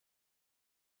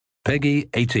Peggy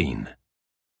 18.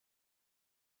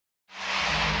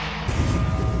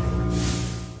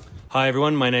 Hi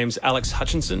everyone, my name's Alex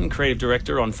Hutchinson, Creative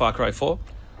Director on Far Cry 4.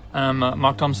 I'm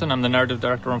Mark Thompson, I'm the Narrative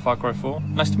Director on Far Cry 4.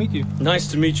 Nice to meet you.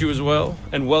 Nice to meet you as well,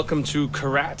 and welcome to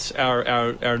Karat,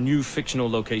 our new fictional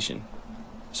location.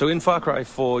 So in Far Cry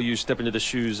 4, you step into the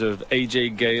shoes of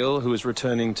AJ Gale, who is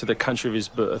returning to the country of his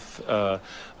birth,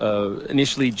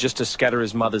 initially just to scatter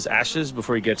his mother's ashes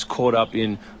before he gets caught up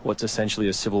in what's essentially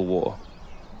a civil war.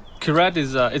 Karat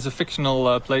is a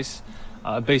fictional place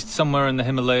based somewhere in the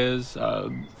Himalayas,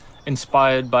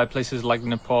 inspired by places like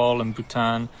Nepal and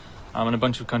Bhutan, and a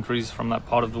bunch of countries from that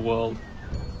part of the world.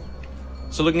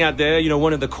 So looking out there,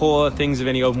 one of the core things of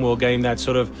any open world game, that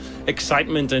sort of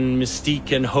excitement and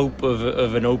mystique and hope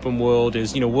of an open world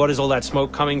is, what is all that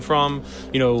smoke coming from?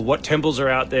 What temples are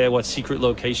out there? What secret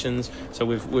locations? So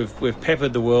we've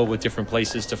peppered the world with different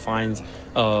places to find,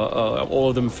 all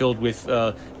of them filled with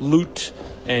loot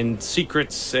and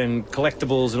secrets and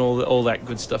collectibles and all that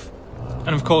good stuff.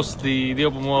 And of course, the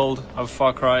open world of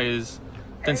Far Cry is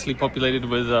densely populated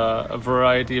with a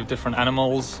variety of different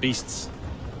animals, beasts.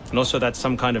 And also that's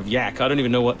some kind of yak. I don't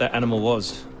even know what that animal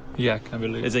was. Yak, I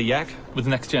believe. Is it yak? With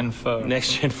next-gen fur.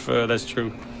 Next-gen fur, that's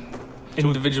true.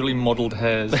 Individually modeled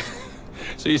hairs.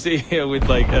 So you see here with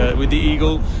the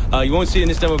eagle, you won't see it in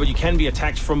this demo, but you can be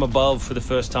attacked from above for the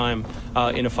first time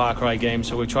in a Far Cry game.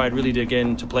 So we've tried really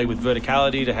to play with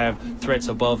verticality, to have threats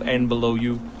above and below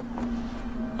you.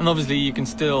 And obviously you can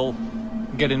still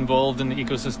get involved in the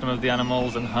ecosystem of the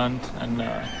animals and hunt. And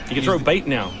you can throw bait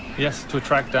now. Yes, to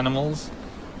attract animals.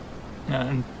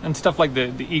 Yeah, and stuff like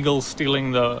the eagle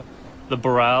stealing the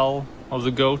morale of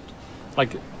the goat.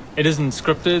 Like, it isn't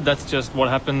scripted, that's just what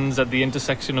happens at the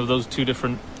intersection of those two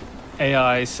different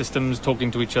AI systems talking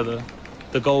to each other.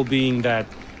 The goal being that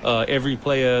every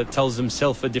player tells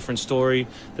themselves a different story,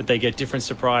 that they get different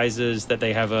surprises, that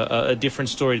they have a different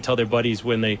story to tell their buddies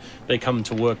when they come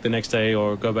to work the next day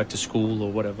or go back to school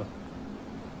or whatever.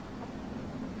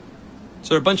 So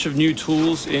there are a bunch of new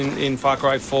tools in Far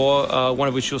Cry 4, one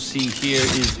of which you'll see here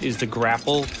is the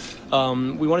grapple.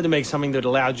 We wanted to make something that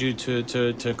allowed you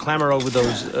to clamber over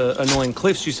those annoying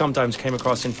cliffs you sometimes came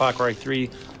across in Far Cry 3,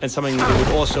 and something that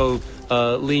would also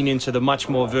lean into the much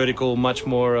more vertical, much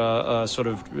more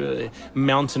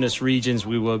mountainous regions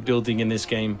we were building in this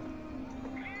game.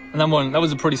 And that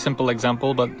was a pretty simple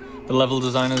example, but the level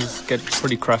designers get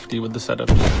pretty crafty with the setups.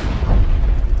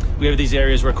 We have these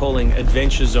areas we're calling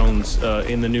adventure zones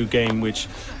in the new game, which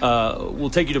will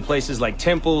take you to places like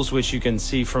temples, which you can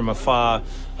see from afar,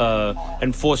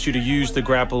 and force you to use the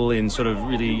grapple in sort of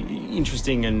really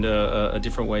interesting and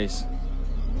different ways.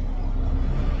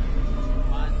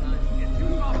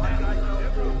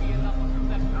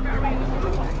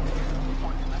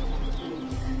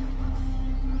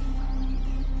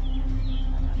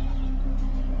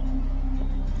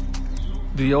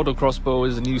 The auto crossbow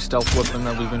is a new stealth weapon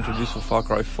that we've introduced for Far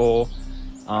Cry 4.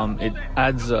 It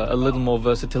adds a little more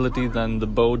versatility than the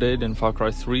bow did in Far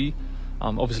Cry 3.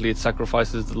 Obviously it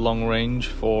sacrifices the long range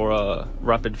for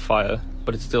rapid fire,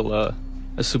 but it's still a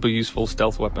super useful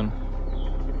stealth weapon.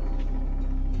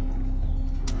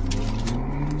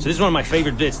 So this is one of my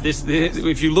favorite bits. This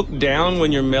if you look down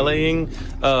when you're meleeing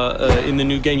in the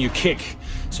new game, you kick.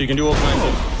 So you can do all kinds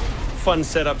of fun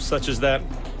setups such as that.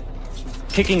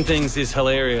 Kicking things is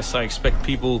hilarious. I expect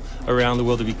people around the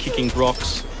world to be kicking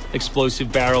rocks, explosive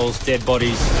barrels, dead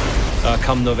bodies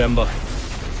come November.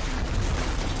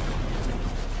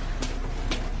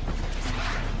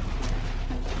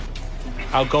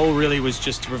 Our goal really was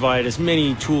just to provide as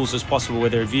many tools as possible,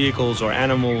 whether vehicles or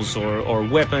animals or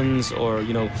weapons or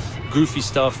goofy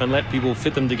stuff, and let people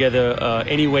fit them together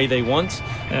any way they want.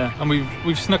 Yeah, and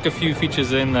we've snuck a few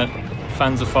features in that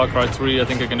fans of Far Cry 3 I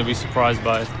think are going to be surprised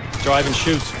by. Drive and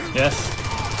shoot. Yes.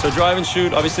 So drive and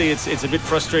shoot, obviously it's a bit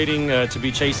frustrating to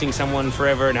be chasing someone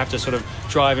forever and have to sort of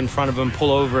drive in front of them,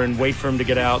 pull over and wait for them to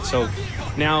get out. So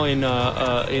now in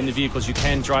the vehicles you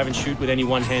can drive and shoot with any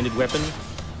one-handed weapon.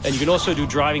 And you can also do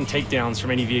driving takedowns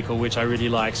from any vehicle, which I really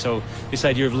like. So this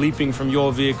idea of leaping from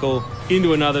your vehicle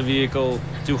into another vehicle,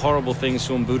 do horrible things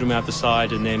to them, boot them out the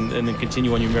side, and then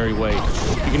continue on your merry way.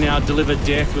 You can now deliver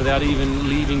death without even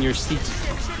leaving your seat.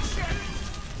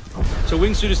 So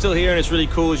wingsuit is still here, and it's really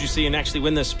cool, as you see, and actually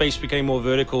when the space became more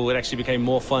vertical, it actually became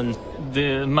more fun.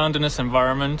 The mountainous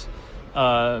environment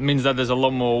means that there's a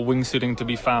lot more wingsuiting to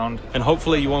be found. And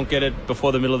hopefully you won't get it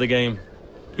before the middle of the game.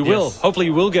 You will. Hopefully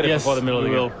you will get it before the middle of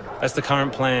the game. That's the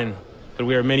current plan. But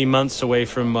we are many months away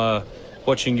from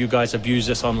watching you guys abuse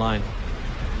this online.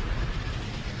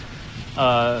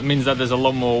 Means that there's a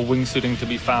lot more wingsuiting to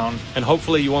be found. And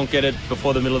hopefully you won't get it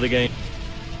before the middle of the game.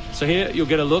 So here you'll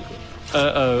get a look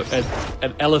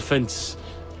at elephants.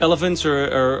 Elephants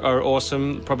are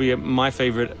awesome. Probably my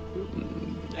favorite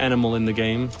animal in the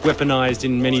game. Weaponized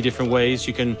in many different ways.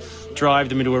 You can drive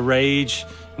them into a rage,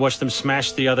 watch them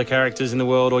smash the other characters in the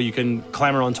world, or you can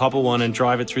clamber on top of one and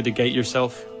drive it through the gate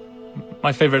yourself.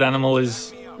 My favorite animal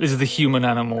is the human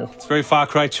animal. It's very Far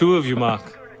Cry 2 of you,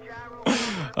 Mark.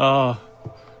 Oh,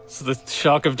 it's the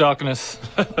shark of darkness.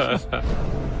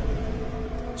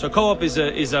 So co-op is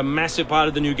a massive part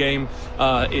of the new game.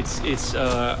 It's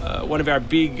one of our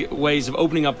big ways of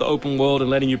opening up the open world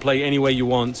and letting you play any way you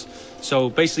want.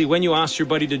 So basically, when you ask your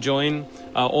buddy to join,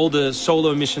 all the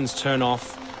solo missions turn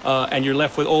off, and you're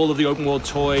left with all of the open world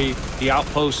toy, the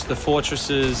outposts, the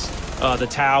fortresses, the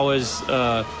towers,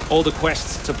 all the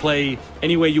quests to play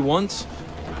any way you want.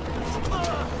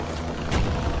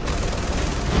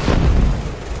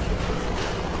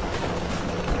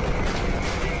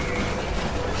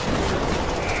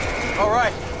 All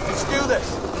right, let's do this.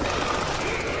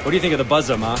 What do you think of the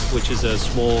Buzzer, Mark, which is a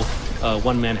small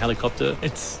one-man helicopter?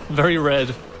 It's very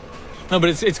red. No, but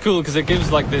it's cool because it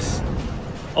gives like this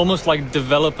almost like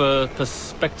developer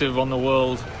perspective on the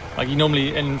world. Like you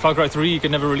normally in Far Cry 3 you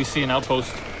could never really see an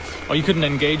outpost, or you couldn't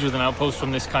engage with an outpost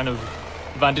from this kind of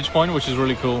vantage point, which is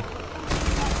really cool.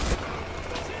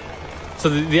 So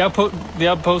the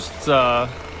outposts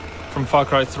from Far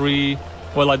Cry 3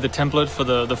 were like the template for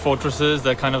the fortresses.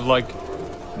 They're kind of like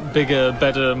bigger,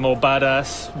 better, more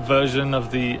badass version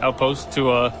of the outpost to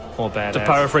More badass. to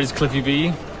paraphrase Cliffy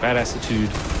B.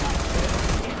 Badassitude.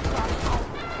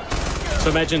 So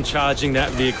imagine charging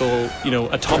that vehicle, you know,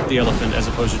 atop the elephant as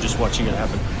opposed to just watching it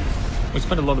happen. We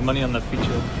spent a lot of money on that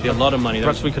feature. Yeah, a lot of money.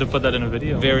 Perhaps we could have put that in a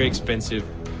video. Very expensive.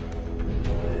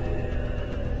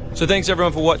 So thanks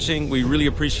everyone for watching. We really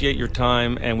appreciate your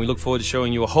time, and we look forward to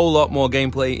showing you a whole lot more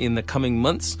gameplay in the coming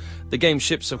months. The game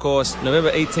ships, of course,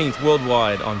 November 18th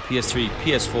worldwide on PS3,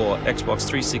 PS4, Xbox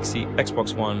 360,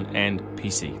 Xbox One, and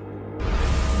PC.